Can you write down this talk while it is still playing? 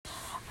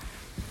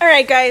All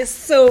right, guys,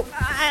 so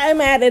I'm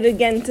at it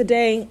again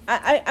today.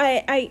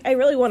 I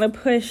really want to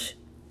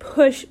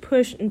push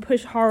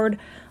hard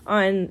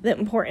on the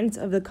importance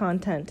of the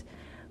content.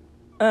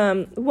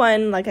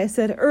 One, like I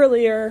said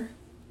earlier,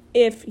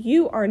 if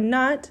you are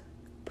not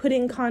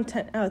putting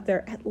content out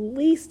there at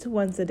least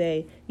once a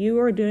day, you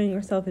are doing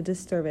yourself a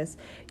disservice.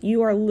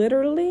 You are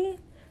literally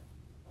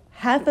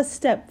half a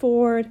step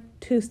forward,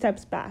 2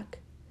 steps back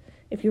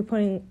if you're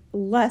putting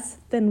less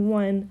than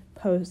one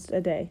post a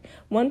day.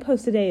 One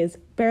post a day is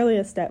barely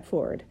a step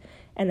forward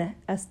and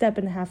a step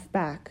and a half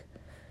back.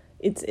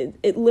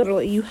 It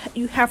literally,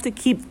 you have to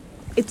keep,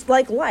 it's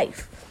like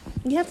life.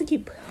 You have to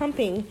keep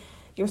pumping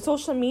your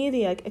social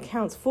media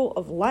accounts full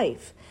of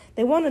life.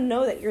 They want to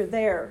know that you're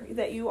there,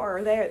 that you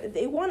are there.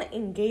 They want to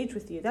engage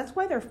with you. That's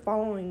why they're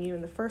following you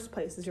in the first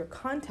place, is your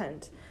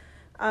content.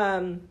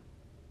 And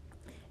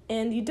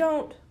you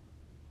don't,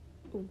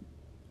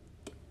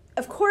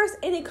 of course,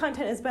 any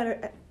content is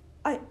better.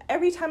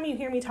 Every time you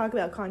hear me talk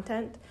about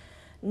content,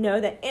 know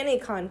that any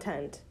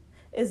content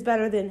is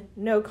better than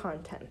no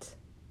content,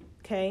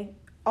 okay?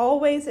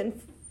 Always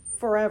and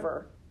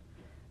forever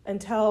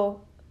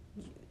until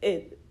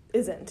it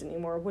isn't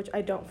anymore, which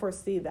I don't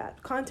foresee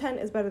that. Content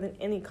is better than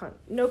any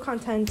no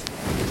content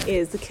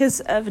is the kiss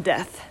of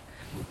death.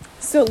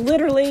 So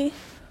literally,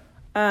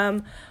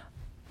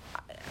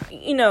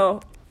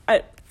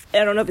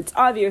 I don't know if it's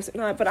obvious or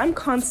not, but I'm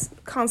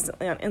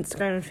constantly on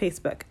Instagram and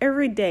Facebook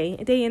every day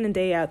in and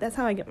day out. That's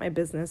how I get my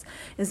business,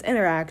 is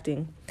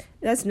interacting.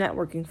 That's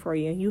networking for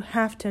you. You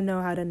have to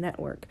know how to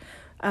network.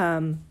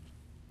 And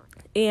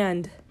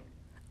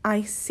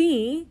I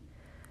see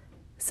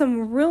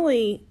some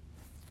really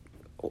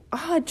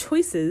odd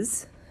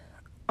choices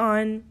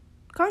on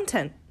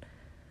content.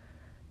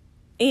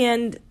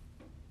 And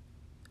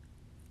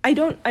I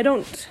don't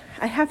know.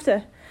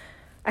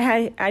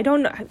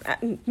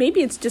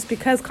 Maybe it's just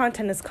because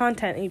content is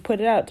content and you put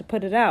it out to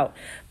put it out.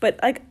 But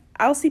like,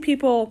 I'll see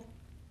people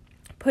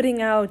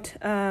putting out,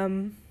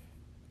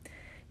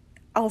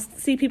 I'll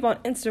see people on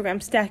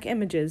Instagram stack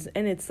images,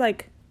 and it's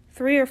like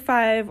 3 or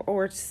 5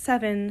 or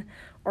 7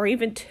 or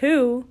even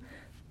 2,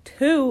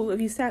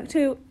 if you stack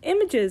 2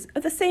 images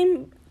of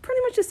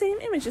pretty much the same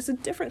image, just a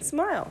different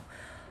smile.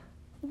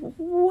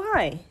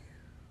 Why?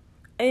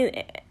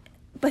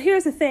 But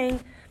here's the thing,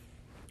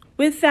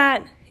 with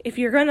that, if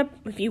you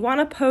want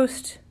to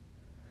post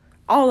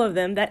all of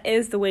them, that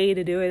is the way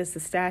to do it, is to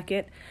stack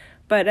it.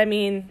 But I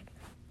mean,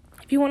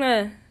 if you want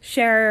to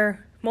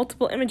share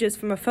multiple images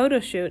from a photo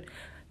shoot,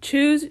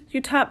 choose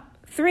your top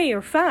 3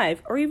 or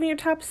 5 or even your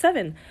top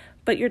 7,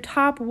 but your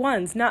top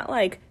ones, not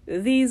like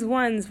these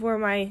ones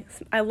where I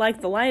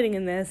like the lighting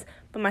in this,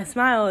 but my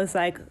smile is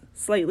like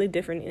slightly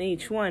different in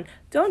each one.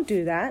 Don't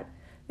do that.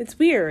 It's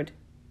weird.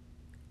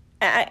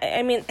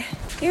 I mean,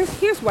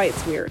 here's why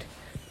it's weird.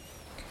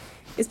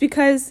 It's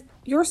because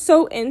you're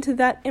so into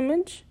that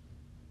image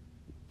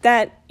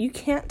that you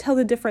can't tell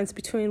the difference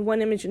between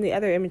one image and the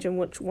other image and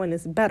which one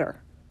is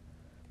better.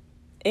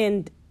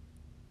 And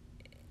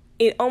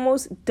it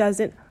almost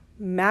doesn't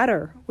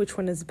matter which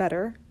one is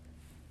better.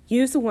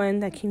 Use the one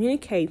that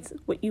communicates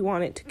what you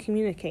want it to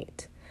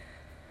communicate.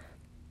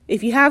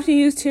 If you have to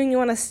use 2 and you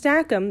want to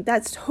stack them,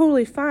 that's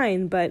totally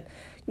fine, but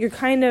it's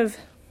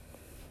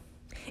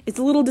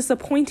a little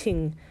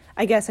disappointing.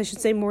 I guess I should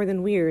say more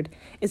than weird.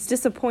 It's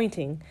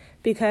disappointing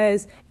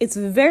because it's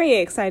very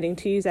exciting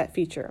to use that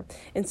feature.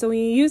 And so when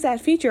you use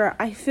that feature,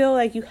 I feel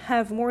like you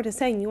have more to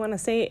say and you want to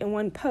say it in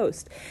one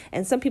post.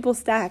 And some people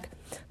stack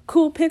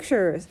cool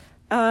pictures,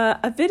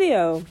 a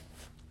video,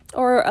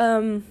 or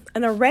an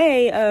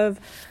array of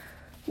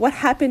what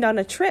happened on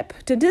a trip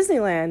to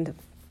Disneyland.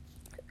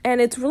 And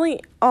it's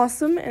really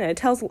awesome, and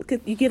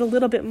you get a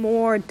little bit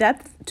more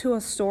depth to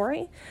a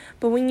story.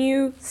 But when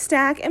you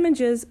stack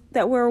images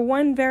that where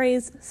one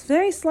varies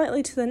very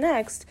slightly to the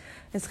next,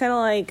 it's kind of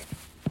like,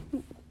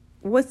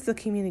 what's the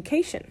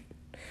communication?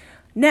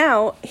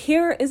 Now,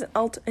 here is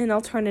an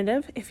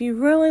alternative. If you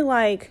really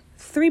like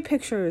 3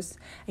 pictures,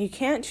 and you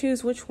can't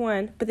choose which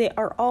one, but they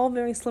are all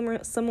very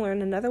similar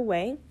in another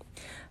way,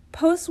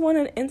 post one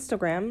on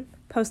Instagram,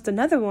 post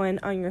another one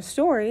on your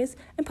stories,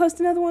 and post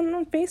another one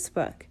on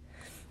Facebook.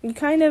 You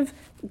kind of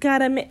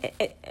gotta,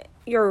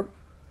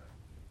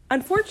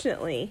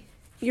 unfortunately,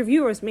 your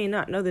viewers may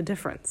not know the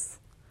difference.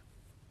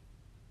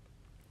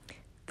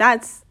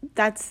 That's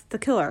the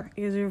killer.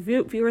 Your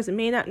viewers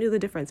may not know the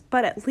difference,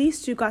 but at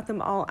least you got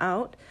them all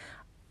out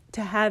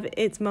to have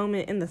its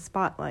moment in the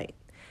spotlight.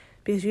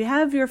 Because you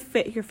have your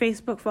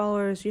Facebook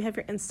followers, you have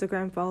your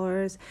Instagram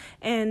followers,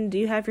 and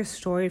you have your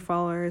story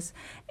followers.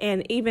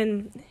 And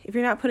even if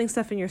you're not putting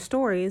stuff in your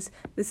stories,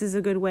 this is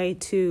a good way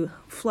to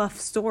fluff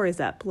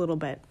stories up a little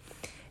bit.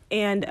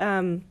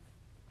 And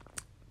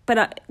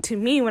but to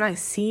me, when I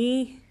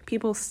see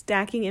people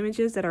stacking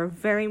images that are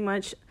very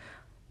much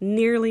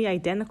nearly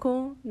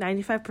identical,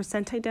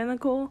 95%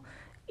 identical,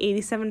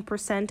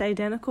 87%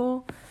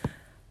 identical,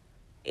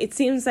 it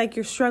seems like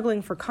you're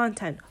struggling for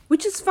content,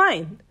 which is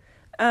fine.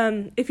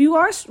 If you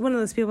are one of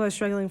those people who are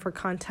struggling for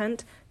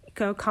content,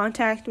 go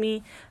contact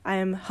me. I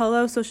am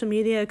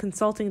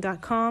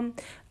hellosocialmediaconsulting.com.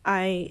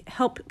 I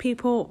help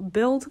people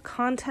build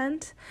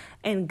content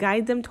and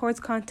guide them towards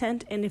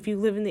content. And if you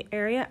live in the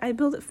area, I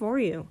build it for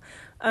you.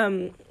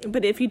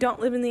 But if you don't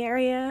live in the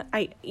area,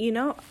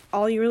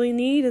 all you really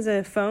need is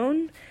a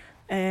phone.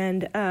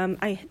 And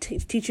I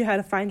teach you how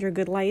to find your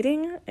good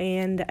lighting,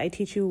 and I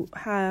teach you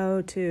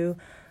how to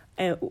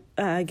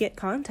get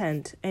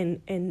content,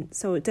 and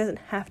so it doesn't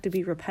have to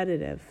be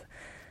repetitive.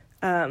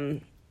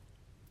 And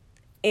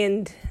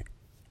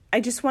I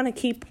just want to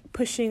keep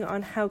pushing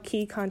on how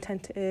key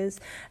content is.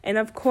 And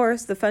of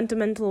course, the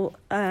fundamental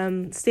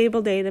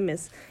stable datum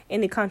is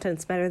any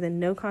content's better than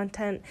no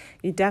content.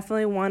 You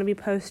definitely want to be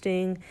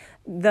posting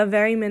the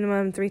very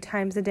minimum 3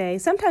 times a day.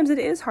 Sometimes it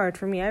is hard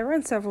for me. I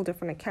run several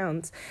different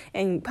accounts,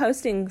 and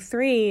posting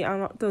 3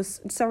 on those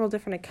several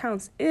different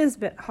accounts is a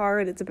bit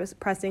hard. It's a bit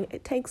pressing.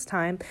 It takes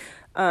time.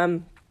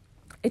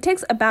 It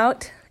takes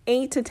about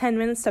 8 to 10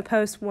 minutes to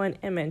post one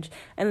image.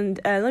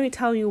 And let me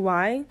tell you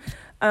why.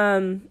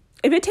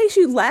 If it takes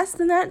you less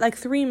than that, like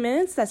 3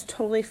 minutes, that's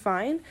totally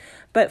fine.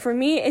 But for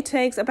me, it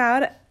takes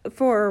about,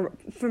 from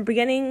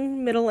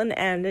beginning, middle, and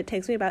end, it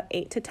takes me about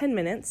 8 to 10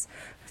 minutes.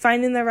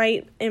 Finding the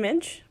right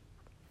image,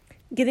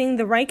 getting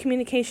the right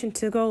communication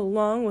to go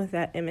along with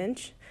that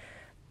image,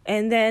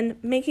 and then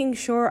making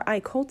sure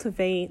I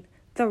cultivate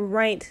the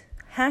right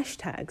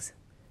hashtags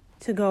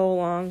to go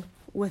along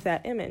with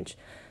that image.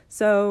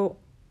 So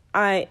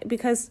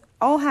because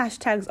all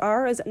hashtags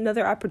is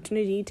another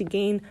opportunity to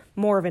gain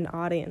more of an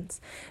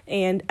audience.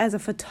 And as a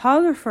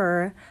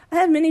photographer, I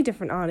have many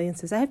different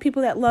audiences. I have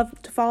people that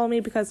love to follow me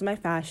because of my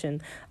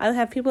fashion. I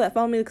have people that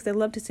follow me because they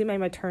love to see my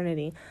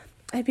maternity.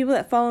 I have people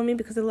that follow me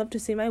because they love to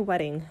see my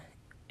wedding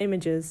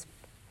images.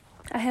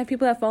 I have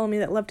people that follow me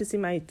that love to see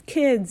my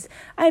kids.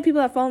 I have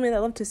people that follow me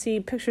that love to see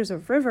pictures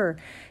of River,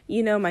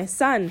 my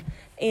son.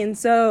 And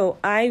so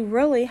I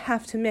really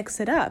have to mix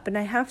it up, and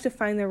I have to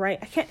find the right,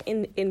 I can't,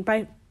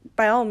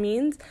 by all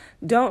means,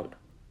 don't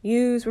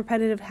use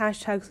repetitive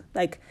hashtags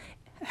like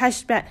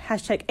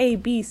hashtag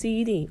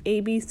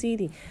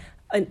ABCD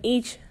on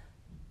each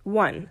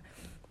one.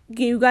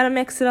 You got to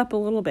mix it up a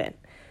little bit.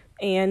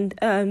 And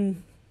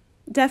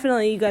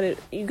definitely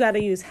you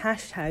gotta use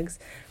hashtags,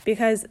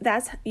 because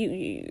that's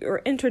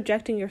you're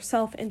interjecting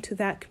yourself into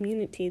that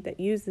community that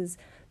uses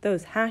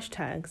those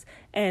hashtags.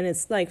 And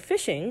it's like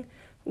fishing,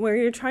 where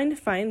you're trying to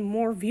find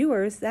more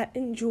viewers that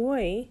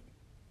enjoy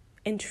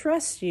and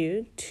trust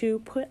you to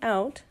put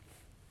out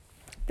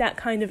that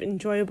kind of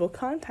enjoyable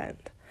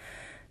content.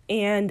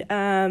 And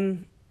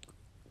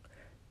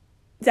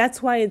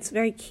that's why it's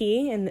very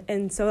key.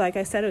 And so, like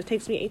I said, it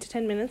takes me 8 to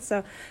 10 minutes.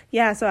 So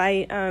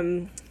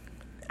I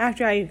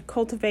after I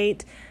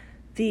cultivate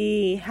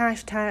the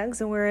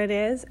hashtags and where it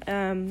is,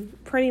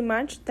 pretty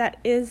much that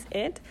is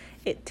it.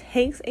 It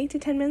takes 8 to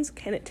 10 minutes.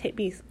 Can it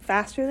be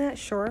faster than that?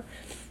 Sure.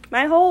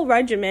 My whole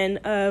regimen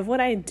of what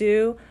I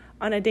do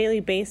on a daily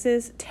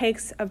basis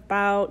takes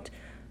about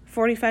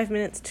 45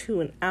 minutes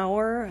to an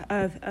hour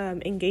of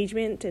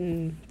engagement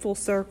in full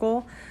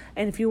circle.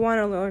 And if you want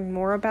to learn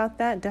more about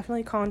that,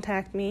 definitely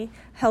contact me.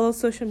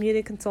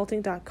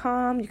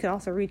 hellosocialmediaconsulting.com. You can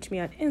also reach me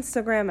on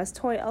Instagram as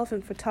Toy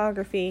Elephant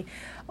Photography,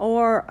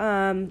 or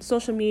the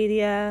Social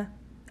Media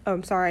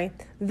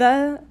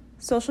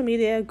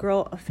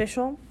Girl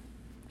Official.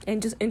 And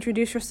just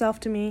introduce yourself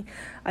to me.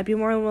 I'd be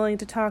more than willing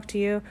to talk to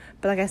you.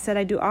 But like I said,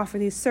 I do offer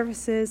these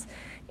services.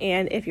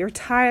 And if you're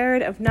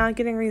tired of not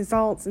getting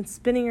results and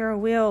spinning your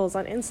wheels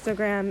on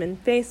Instagram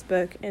and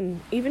Facebook and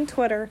even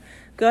Twitter,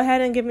 go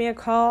ahead and give me a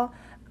call.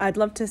 I'd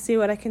love to see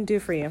what I can do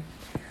for you.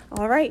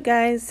 All right,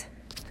 guys.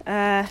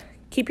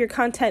 Keep your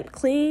content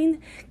clean.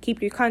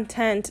 Keep your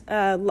content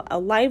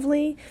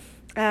lively.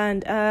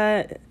 And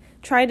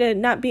try to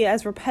not be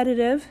as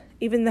repetitive,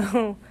 even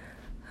though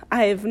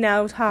I've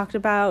now talked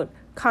about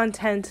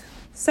content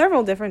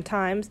several different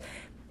times.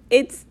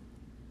 It's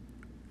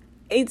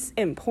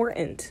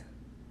important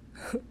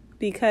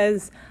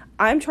because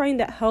I'm trying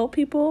to help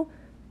people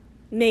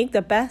make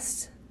the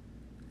best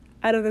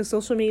out of their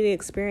social media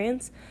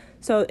experience,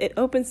 so it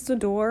opens the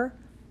door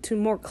to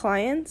more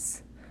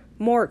clients,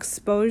 more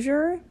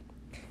exposure,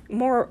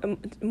 more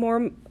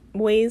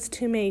ways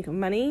to make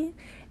money.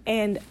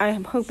 And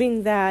I'm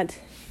hoping that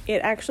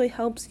it actually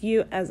helps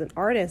you as an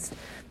artist,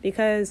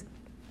 because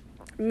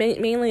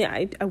mainly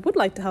I would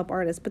like to help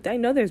artists, but I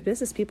know there's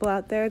business people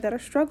out there that are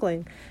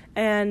struggling,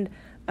 and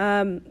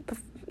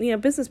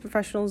business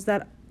professionals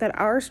that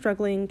are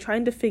struggling,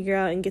 trying to figure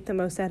out and get the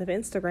most out of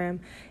Instagram.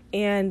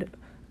 And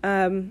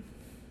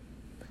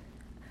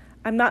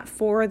I'm not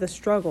for the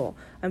struggle.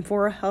 I'm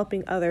for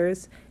helping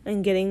others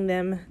and getting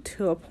them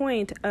to a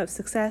point of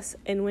success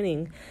and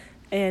winning.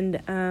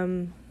 And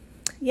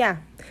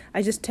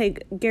I just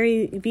take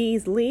Gary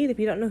Vee's lead. If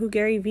you don't know who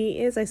Gary Vee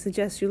is, I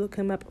suggest you look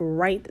him up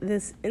right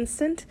this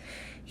instant.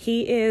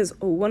 He is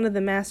one of the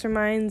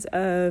masterminds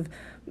of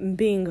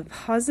being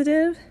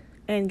positive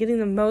and getting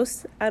the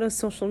most out of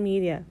social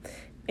media.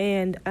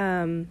 And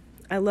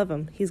I love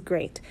him. He's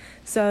great.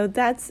 So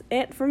that's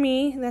it for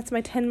me. That's my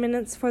 10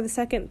 minutes for the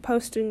second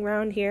posting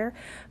round here.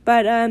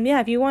 But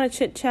if you want to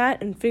chit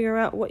chat and figure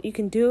out what you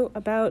can do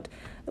about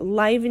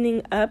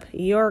livening up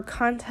your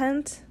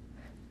content,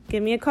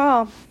 give me a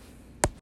call.